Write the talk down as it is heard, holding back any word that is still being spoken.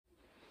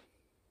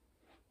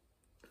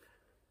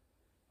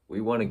We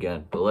won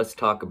again, but let's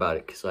talk about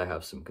it because I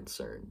have some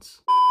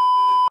concerns.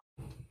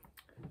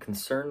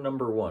 Concern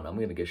number one, I'm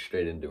going to get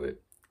straight into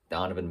it.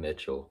 Donovan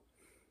Mitchell.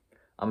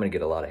 I'm going to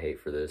get a lot of hate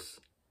for this.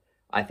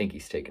 I think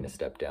he's taken a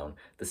step down.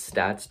 The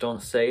stats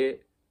don't say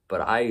it, but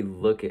I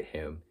look at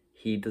him.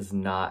 He does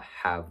not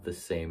have the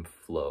same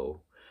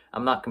flow.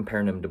 I'm not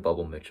comparing him to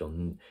Bubble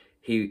Mitchell.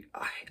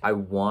 I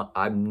want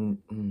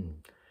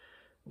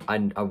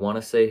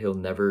to say he'll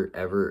never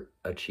ever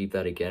achieve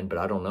that again, but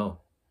I don't know.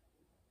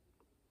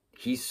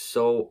 He's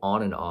so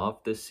on and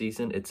off this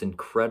season. It's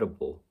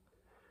incredible.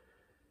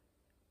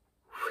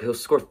 He'll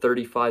score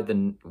 35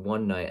 the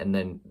one night and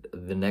then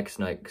the next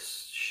night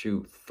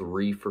shoot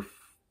 3 for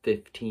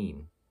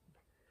 15.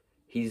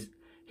 He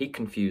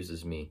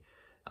confuses me.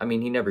 I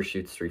mean, he never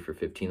shoots 3 for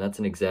 15. That's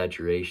an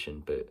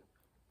exaggeration, but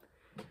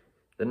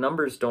the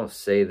numbers don't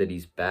say that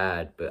he's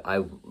bad, but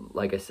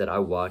like I said, I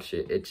watch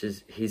it. It's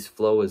just his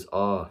flow is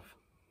off.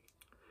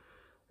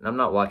 And I'm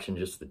not watching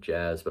just the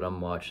Jazz, but I'm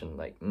watching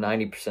like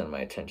 90% of my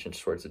attention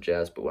towards the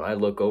Jazz. But when I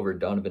look over,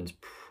 Donovan's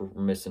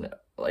missing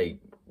I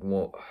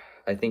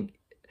think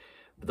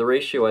the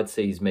ratio, I'd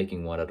say he's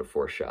making 1 out of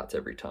 4 shots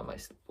every time I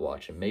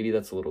watch him. Maybe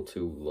that's a little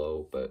too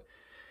low, but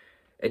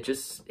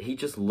he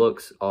just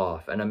looks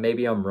off. And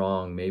maybe I'm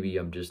wrong. Maybe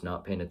I'm just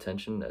not paying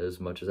attention as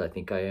much as I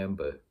think I am,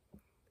 but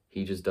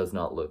he just does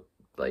not look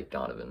like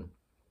Donovan.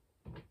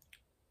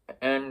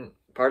 And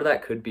part of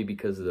that could be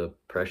because of the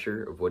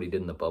pressure of what he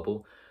did in the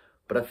bubble.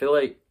 But I feel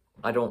like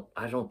I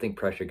don't think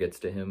pressure gets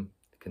to him,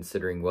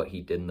 considering what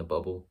he did in the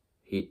bubble.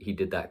 He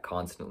did that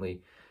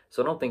constantly.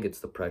 So I don't think it's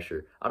the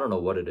pressure. I don't know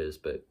what it is,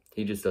 but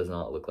he just does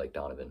not look like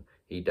Donovan.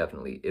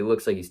 It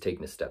looks like he's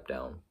taken a step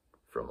down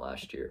from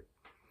last year.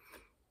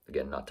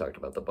 Again, not talked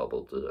about the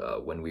bubble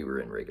when we were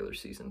in regular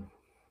season.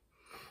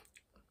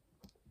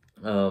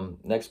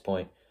 Next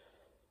point.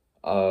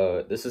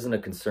 This isn't a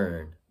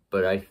concern,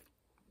 but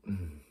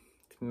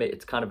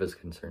it's kind of a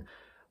concern.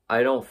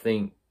 I don't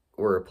think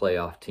we're a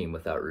playoff team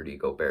without Rudy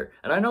Gobert.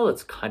 And I know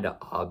that's kind of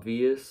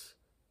obvious,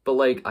 but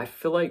like I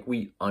feel like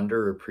we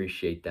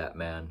underappreciate that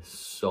man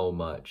so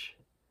much.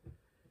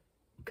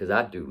 Because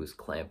that dude was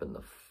clamping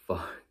the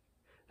fuck.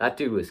 That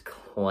dude was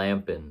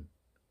clamping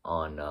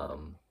on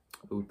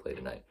who we play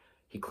tonight.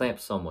 He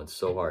clamped someone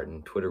so hard,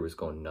 and Twitter was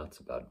going nuts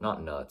about it.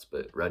 Not nuts,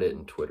 but Reddit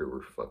and Twitter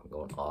were fucking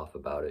going off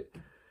about it.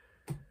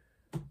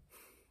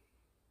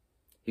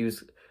 He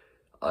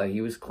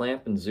was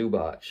clamping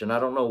Zubac, and I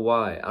don't know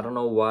why. I don't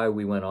know why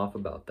we went off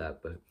about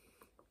that, but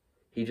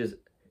he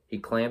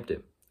clamped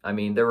him. I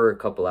mean, there were a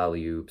couple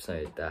alley-oops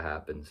that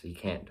happens. He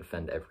can't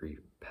defend every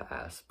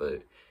pass,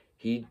 but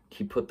he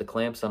put the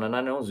clamps on, and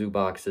I know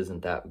Zubac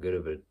isn't that good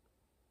of a.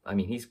 I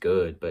mean, he's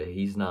good, but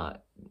he's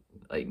not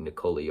like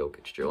Nikola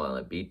Jokic, Joel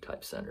Embiid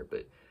type center.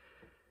 But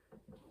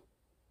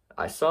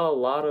I saw a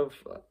lot of.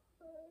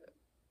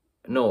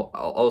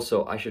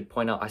 Also, I should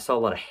point out, I saw a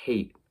lot of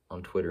hate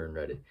on Twitter and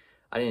Reddit.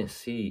 I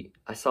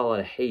saw a lot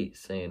of hate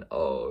saying,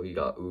 oh, he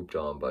got ooped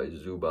on by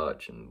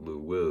Zubac and Lou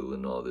Will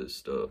and all this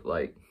stuff.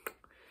 Like,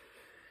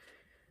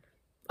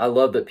 I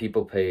love that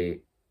people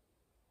pay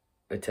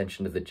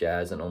attention to the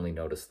Jazz and only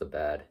notice the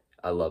bad.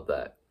 I love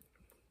that.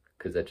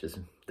 Because that just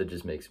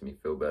makes me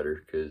feel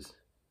better. Because,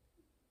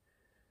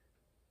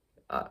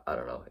 I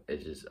don't know.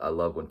 I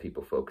love when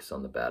people focus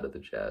on the bad of the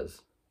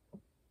Jazz.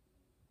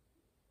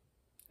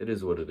 It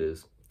is what it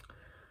is.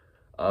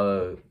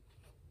 Can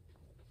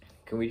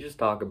we just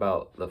talk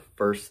about the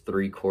first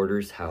 3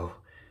 quarters, how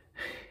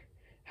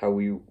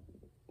we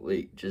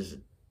just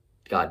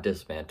got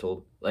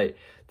dismantled? Like,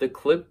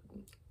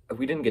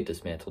 we didn't get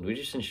dismantled. We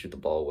just didn't shoot the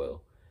ball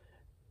well.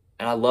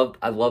 And I love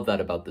that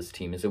about this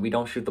team, is that we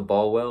don't shoot the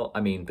ball well.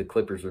 I mean, the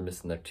Clippers were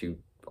missing their 2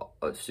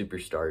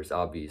 superstars,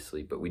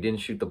 obviously, but we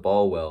didn't shoot the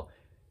ball well.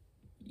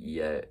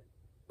 Yet,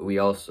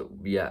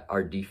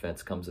 our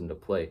defense comes into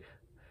play.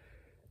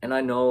 And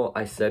I know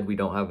I said we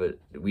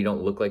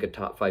don't look like a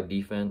top 5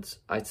 defense.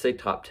 I'd say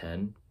top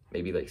 10,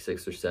 maybe like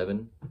 6 or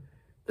 7.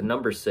 The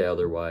numbers say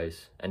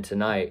otherwise. And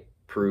tonight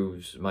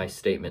proves my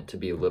statement to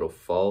be a little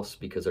false,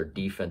 because our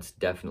defense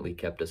definitely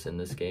kept us in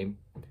this game.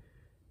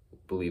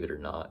 Believe it or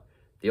not.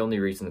 The only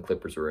reason the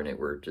Clippers were in it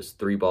were just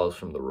 3 balls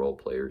from the role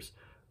players.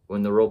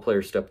 When the role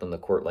players stepped on the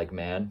court like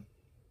man,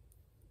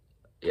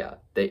 yeah,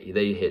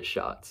 they hit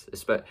shots.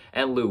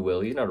 And Lou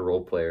Will, he's not a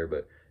role player,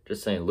 but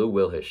just saying, Lou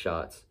Will hit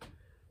shots.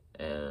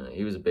 And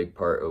he was a big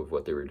part of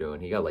what they were doing.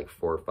 He got like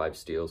 4 or 5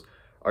 steals.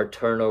 Our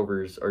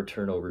turnovers are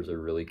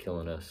really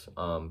killing us.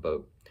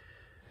 But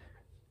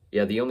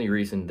yeah, the only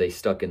reason they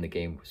stuck in the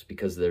game was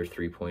because of their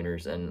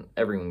 3-pointers, and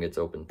everyone gets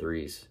open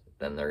 3s,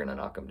 then they're gonna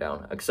knock them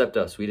down. Except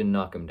us, we didn't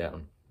knock them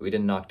down. We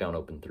didn't knock down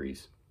open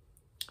 3s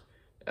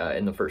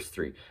in the first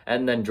 3.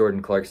 And then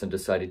Jordan Clarkson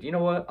decided, you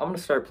know what, I'm gonna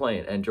start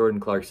playing. And Jordan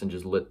Clarkson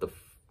just lit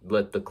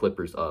the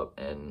Clippers up,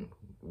 and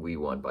we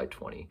won by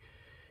 20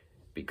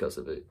 because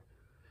of it.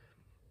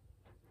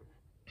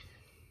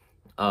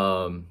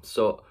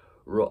 So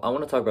I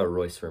want to talk about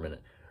Royce for a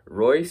minute.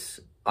 Royce,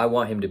 I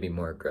want him to be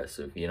more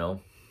aggressive, you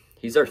know?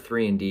 He's our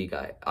 3-and-D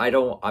guy.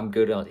 I'm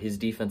good on his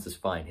defense is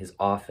fine. His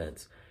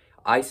offense,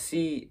 I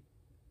see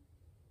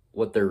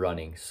what they're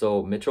running.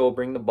 So Mitchell will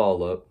bring the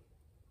ball up.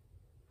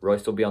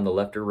 Royce will be on the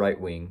left or right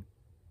wing.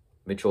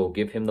 Mitchell will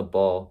give him the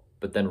ball,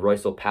 but then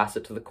Royce will pass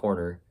it to the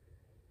corner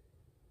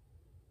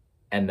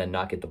and then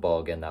not get the ball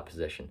again that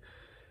possession.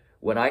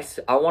 When I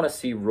want to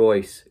see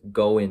Royce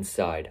go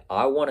inside.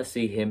 I want to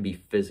see him be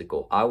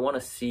physical. I want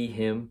to see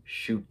him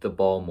shoot the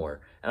ball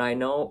more. And I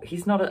know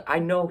he's not a, I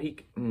know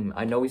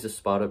he's a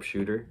spot up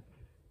shooter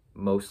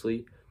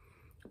mostly,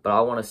 but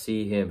I want to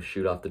see him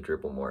shoot off the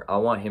dribble more. I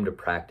want him to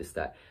practice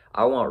that.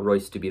 I want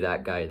Royce to be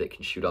that guy that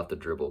can shoot off the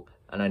dribble.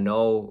 And I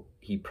know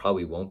he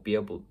probably won't be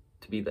able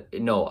to be that.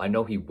 No, I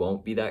know he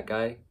won't be that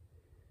guy,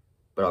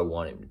 but I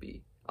want him to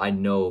be. I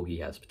know he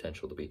has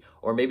potential to be.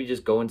 Or maybe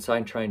just go inside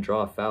and try and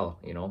draw a foul,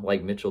 you know,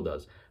 like Mitchell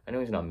does. I know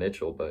he's not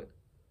Mitchell, but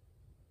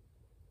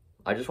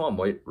I just want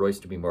Royce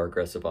to be more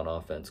aggressive on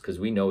offense because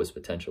we know his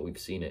potential. We've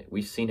seen it.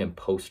 We've seen him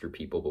poster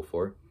people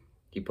before.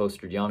 He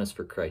postered Giannis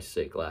for Christ's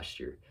sake last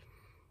year.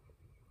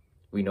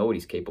 We know what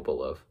he's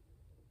capable of.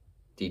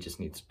 He just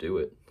needs to do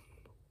it.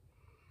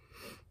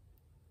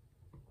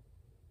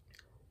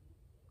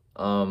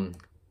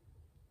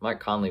 Mike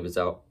Conley was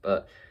out,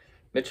 but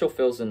Mitchell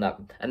fills in that,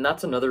 and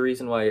that's another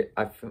reason why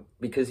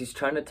because he's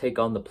trying to take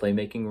on the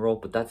playmaking role,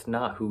 but that's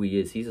not who he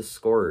is. He's a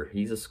scorer.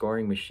 He's a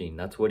scoring machine.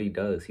 That's what he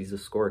does. He's a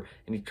scorer,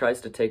 and he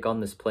tries to take on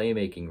this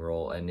playmaking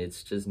role, and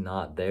it's just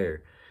not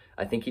there.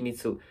 I think he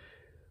needs to,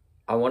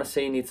 I want to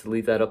say he needs to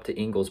leave that up to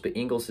Ingles, but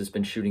Ingles has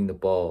been shooting the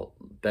ball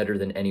better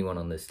than anyone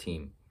on this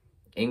team.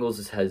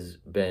 Ingles has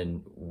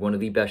been one of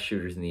the best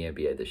shooters in the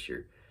NBA this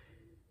year.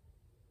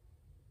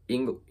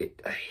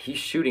 He's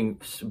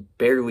shooting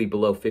barely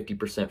below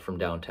 50% from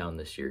downtown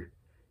this year.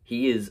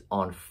 He is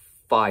on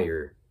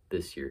fire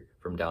this year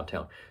from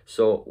downtown.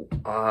 So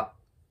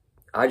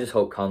I just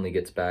hope Conley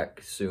gets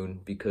back soon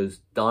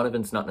because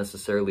Donovan's not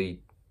necessarily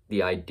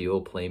the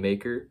ideal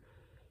playmaker.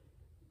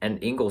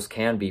 And Ingles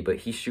can be, but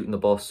he's shooting the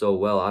ball so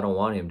well. I don't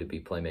want him to be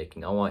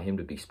playmaking. I want him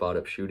to be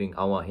spot-up shooting.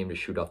 I want him to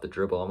shoot off the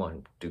dribble. I want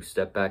him to do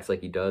step-backs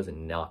like he does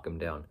and knock him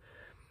down.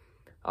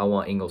 I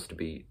want Ingles to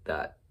be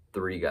that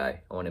 3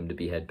 guy. I want him to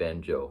be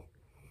headband Joe.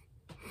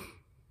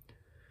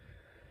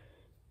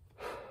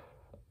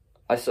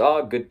 I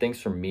saw good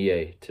things from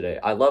Mie today.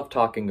 I love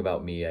talking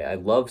about Mie. I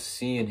love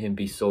seeing him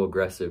be so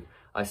aggressive.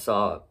 I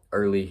saw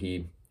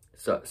early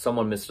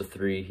someone missed a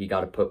 3, he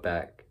got a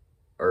putback.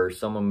 Or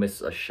someone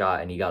missed a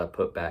shot and he got a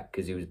putback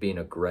because he was being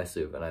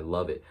aggressive, and I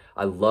love it.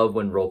 I love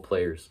when role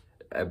players,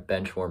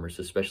 bench warmers,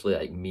 especially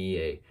like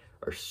Mie,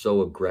 are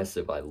so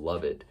aggressive. I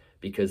love it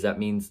because that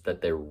means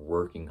that they're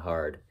working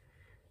hard.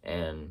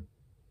 And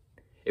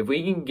if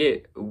we can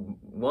get,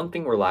 one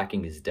thing we're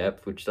lacking is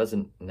depth, which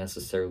doesn't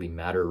necessarily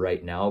matter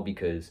right now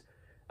because,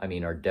 I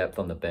mean, our depth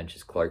on the bench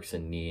is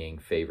Clarkson, Niang,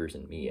 Favors,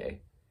 and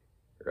Mie,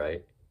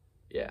 right?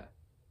 Yeah.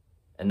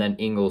 And then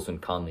Ingles when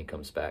Conley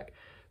comes back.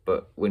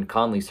 But when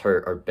Conley's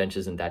hurt, our bench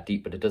isn't that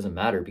deep, but it doesn't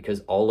matter because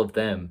all of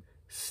them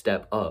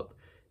step up.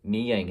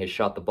 Niang has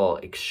shot the ball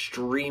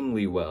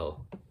extremely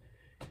well.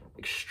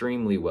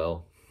 Extremely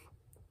well.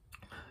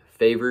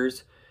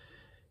 Favors,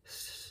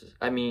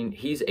 I mean,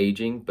 he's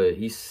aging, but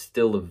he's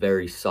still a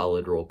very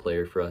solid role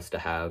player for us to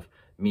have.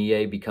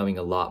 Mie becoming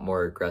a lot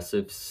more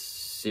aggressive.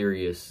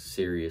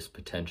 Serious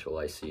potential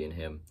I see in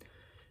him.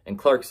 And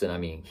Clarkson, I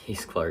mean,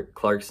 he's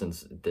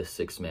Clarkson's the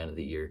 6th man of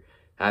the year.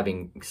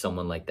 Having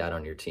someone like that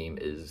on your team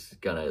is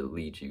going to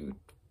lead you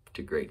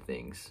to great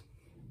things.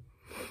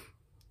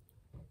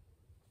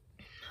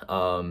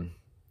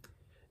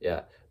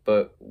 Yeah,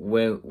 but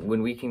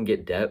when we can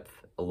get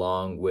depth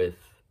along with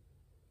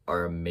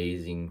our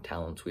amazing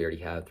talents we already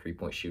have,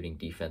 3-point shooting,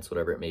 defense,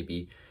 whatever it may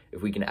be,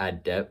 if we can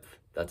add depth,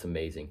 that's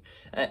amazing.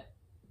 I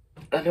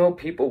know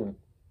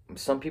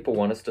some people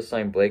want us to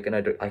sign Blake, and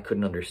I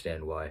couldn't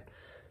understand why.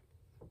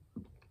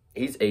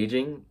 He's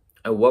aging,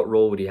 and what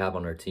role would he have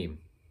on our team?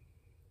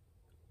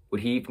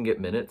 Would he even get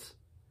minutes?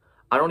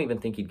 I don't even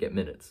think he'd get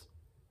minutes.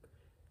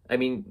 I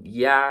mean,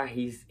 yeah,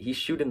 he's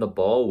shooting the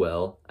ball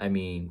well. I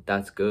mean,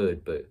 that's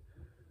good, but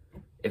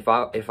if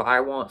I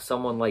want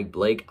someone like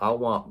Blake, I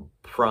want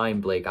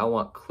prime Blake. I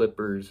want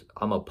Clippers.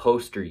 I'm a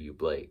poster you,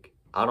 Blake.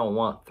 I don't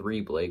want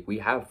 3 Blake. We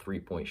have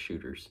 3-point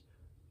shooters.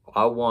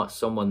 I want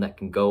someone that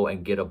can go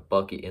and get a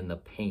bucket in the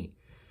paint.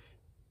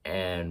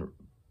 And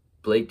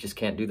Blake just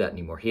can't do that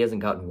anymore. He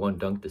hasn't gotten 1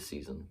 dunk this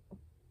season.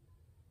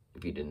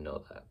 If you didn't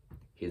know that.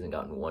 He hasn't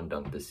gotten 1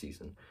 dunk this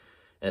season.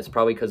 And it's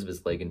probably because of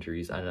his leg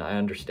injuries. I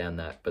understand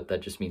that, but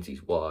that just means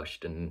he's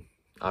washed. And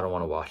I don't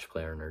want a washed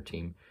player on our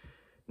team.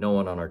 No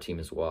one on our team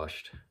is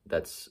washed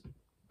that's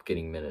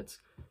getting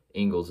minutes.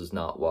 Ingles is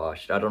not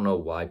washed. I don't know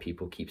why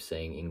people keep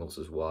saying Ingles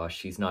is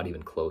washed. He's not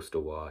even close to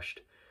washed.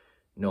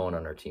 No one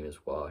on our team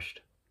is washed.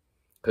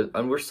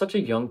 And we're such a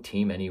young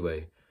team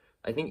anyway.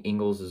 I think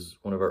Ingles is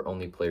one of our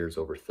only players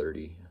over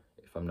 30,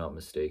 if I'm not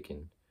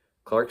mistaken.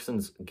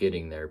 Clarkson's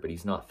getting there, but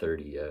he's not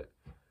 30 yet.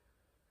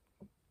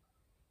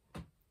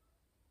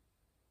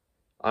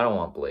 I don't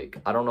want Blake.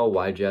 I don't know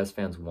why Jazz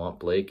fans want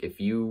Blake. If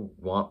you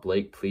want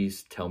Blake,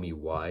 please tell me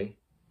why.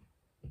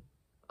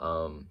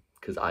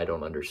 Because I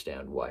don't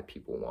understand why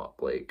people want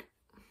Blake.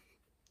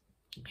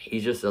 he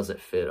just doesn't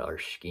fit our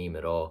scheme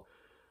at all.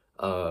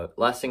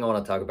 Last thing I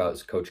want to talk about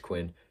is Coach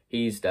Quinn.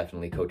 He's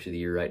definitely Coach of the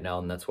Year right now,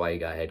 and that's why he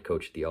got head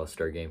coach at the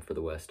All-Star game for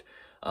the West.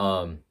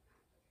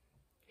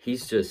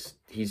 He's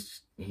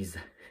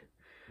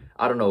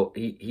I don't know.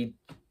 He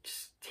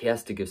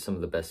has to give some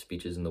of the best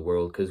speeches in the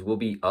world, because we'll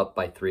be up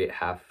by 3 at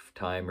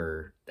halftime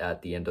or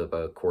at the end of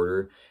a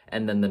quarter,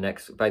 and then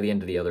by the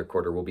end of the other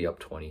quarter, we'll be up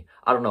 20.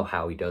 I don't know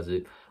how he does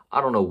it.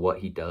 I don't know what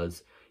he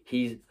does.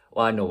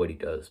 Well, I know what he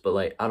does, but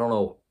like, I don't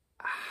know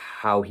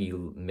how he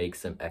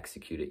makes them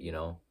execute it, you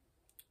know?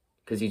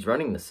 Because he's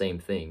running the same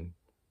thing,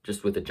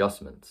 just with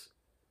adjustments.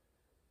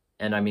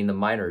 And I mean, the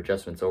minor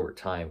adjustments over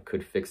time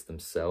could fix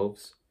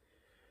themselves.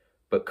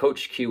 But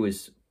Coach Q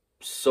is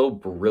so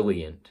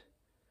brilliant.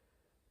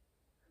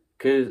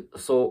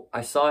 So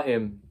I saw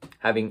him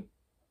having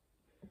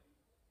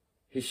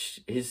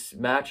his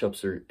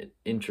matchups are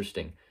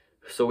interesting.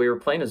 So we were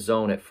playing a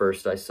zone at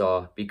first,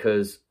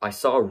 because I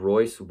saw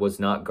Royce was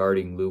not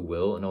guarding Lou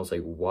Will, and I was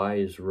like, why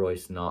is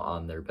Royce not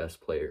on their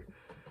best player?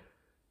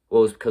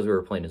 Well, it was because we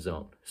were playing a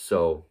zone,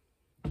 so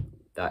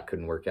that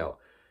couldn't work out.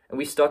 And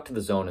we stuck to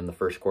the zone in the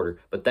first quarter,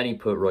 but then he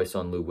put Royce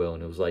on Lou Will,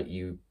 and it was like,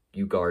 you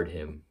guard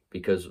him,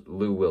 because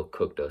Lou Will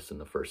cooked us in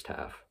the first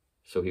half.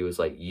 So he was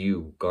like,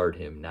 you guard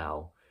him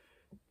now.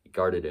 He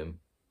guarded him.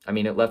 I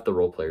mean, it left the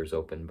role players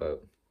open,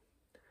 but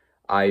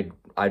I'd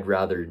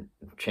rather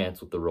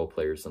chance with the role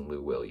players than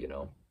Lou Will, you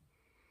know.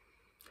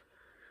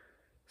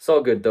 It's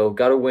all good, though.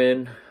 Got to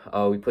win.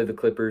 We play the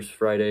Clippers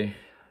Friday,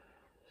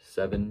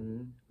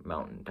 7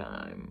 Mountain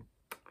Time.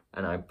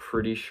 And I'm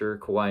pretty sure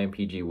Kawhi and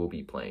PG will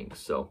be playing,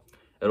 so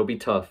it'll be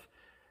tough.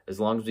 As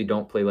long as we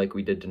don't play like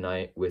we did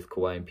tonight with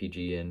Kawhi and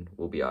PG in,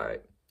 we'll be all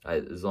right.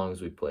 As long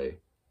as we play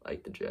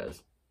like the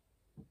Jazz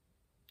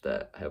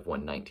that have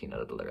won 19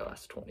 out of their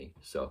last 20.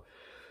 So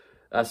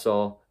that's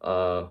all.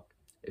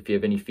 If you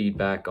have any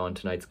feedback on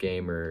tonight's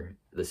game or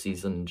the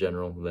season in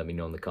general, let me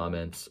know in the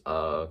comments.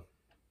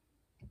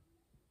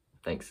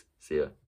 Thanks. See ya.